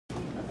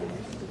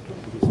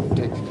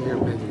care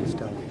of business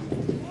stuff.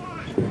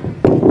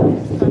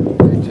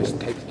 It just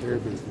takes care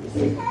of business,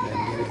 and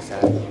you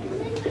decide.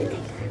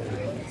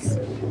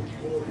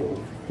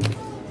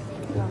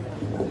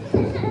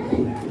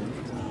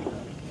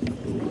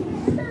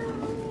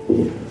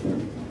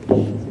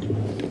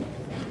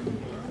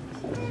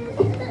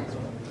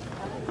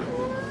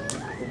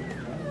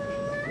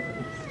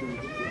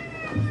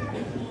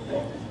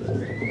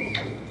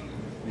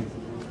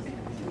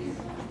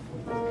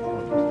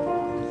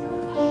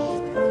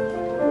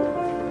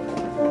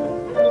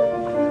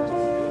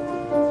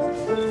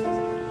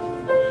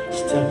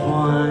 Step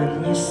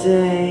one, you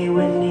say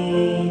we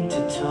need to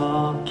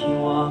talk. He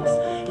walks,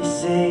 you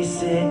say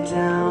sit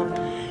down.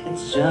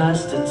 It's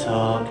just a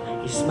talk.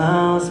 He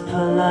smiles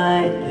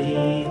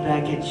politely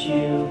back at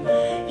you.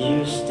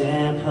 You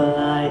stare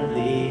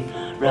politely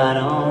right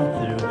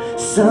on through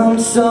some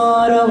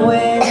sort of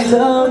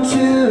window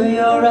to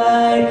your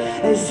right.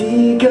 As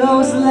he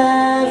goes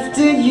left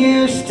and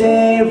you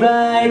stay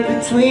right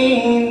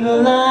between the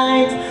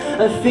lines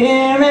of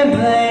fear and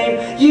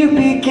blame. You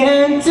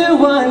begin to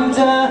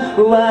wonder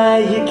why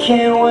you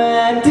can't.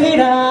 Where did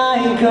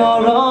I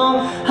go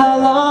wrong? I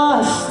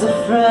lost a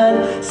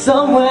friend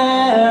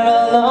somewhere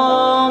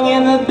along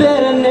in the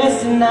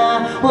bitterness, and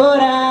I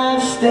would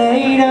have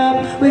stayed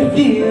up with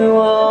you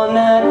all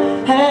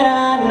night had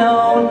I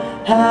known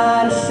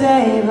how to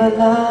save a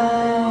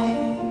life.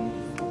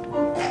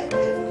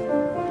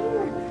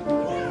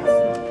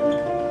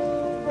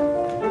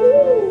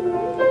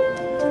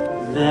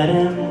 Let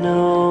him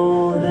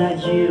know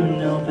that you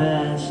know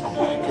best,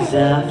 'cause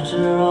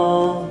after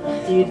all,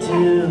 you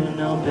do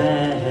know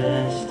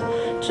best.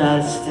 Try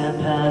to step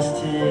past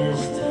his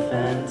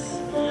defense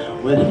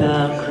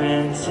without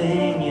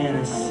granting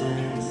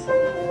innocence.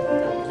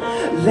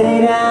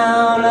 Lay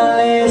down a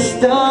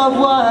list of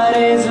what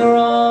is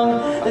wrong,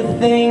 the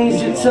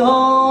things you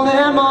told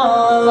him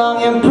all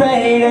along, and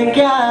pray to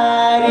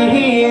God he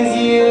hears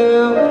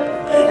you,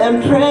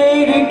 and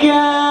pray to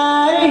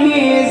God he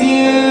hears you.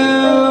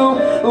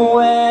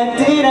 Where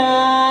did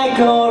I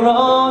go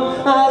wrong?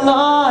 I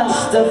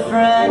lost a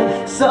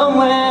friend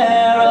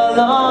somewhere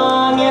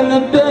along in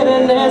the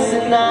bitterness,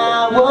 and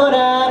I would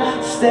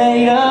have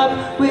stayed up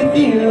with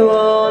you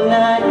all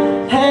night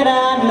had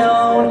I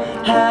known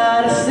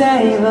how to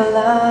save a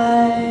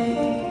life.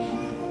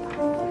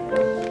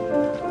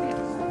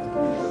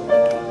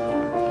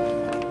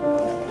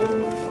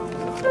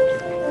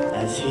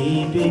 As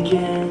he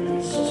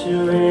begins to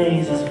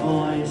raise his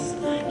voice,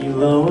 you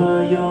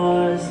lower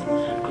yours,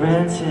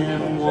 grant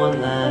him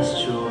one last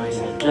choice.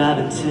 Drive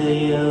until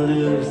you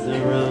lose the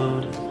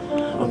road,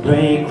 or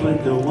break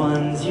with the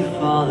ones you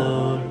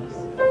followed.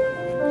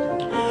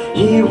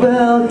 He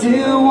will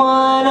do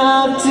one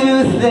of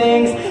two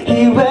things.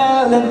 He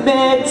will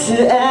admit to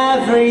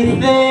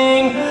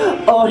everything,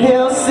 or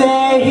he'll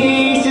say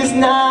he's just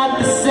not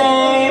the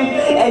same,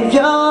 and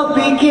you'll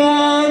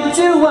begin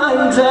to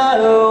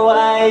wonder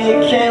why you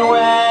can't.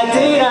 Where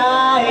did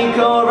I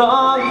go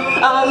wrong?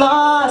 I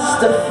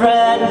lost a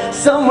friend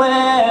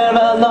somewhere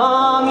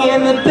along in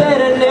the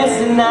bitterness,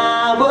 and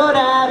I would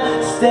have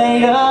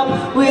stayed up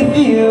with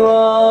you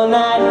all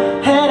night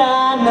had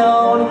I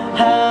known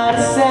how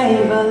to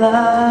save a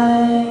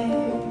life.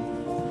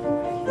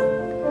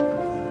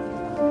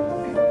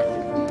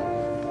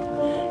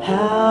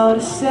 How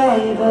to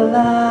save a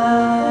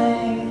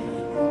life.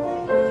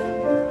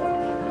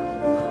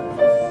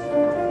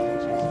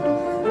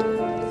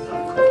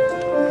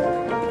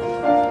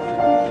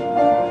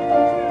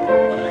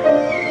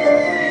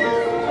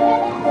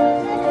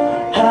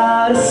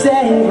 How to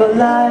save a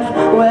life.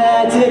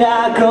 Where did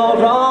I go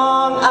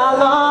wrong? I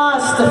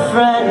lost a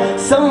friend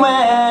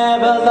somewhere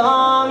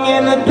along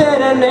in the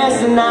bitterness,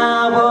 and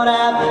I would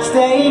have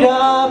stayed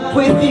up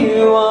with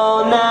you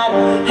all night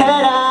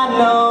had I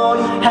known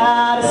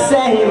how to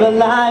save a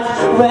life.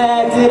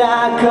 Where did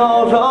I go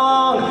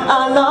wrong?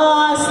 I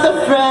lost a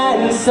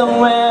friend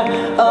somewhere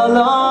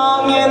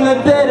along in the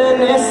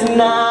bitterness,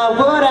 and I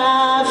would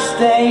have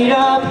stayed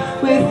up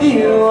with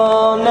you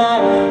all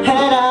night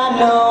had I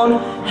known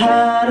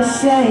how to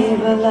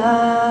save a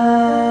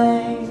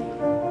life.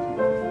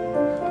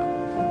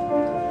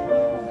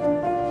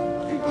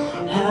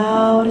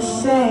 How to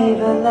save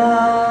a life.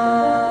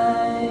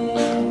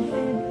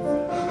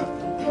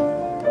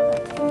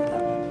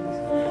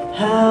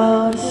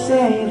 How to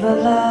save a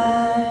life.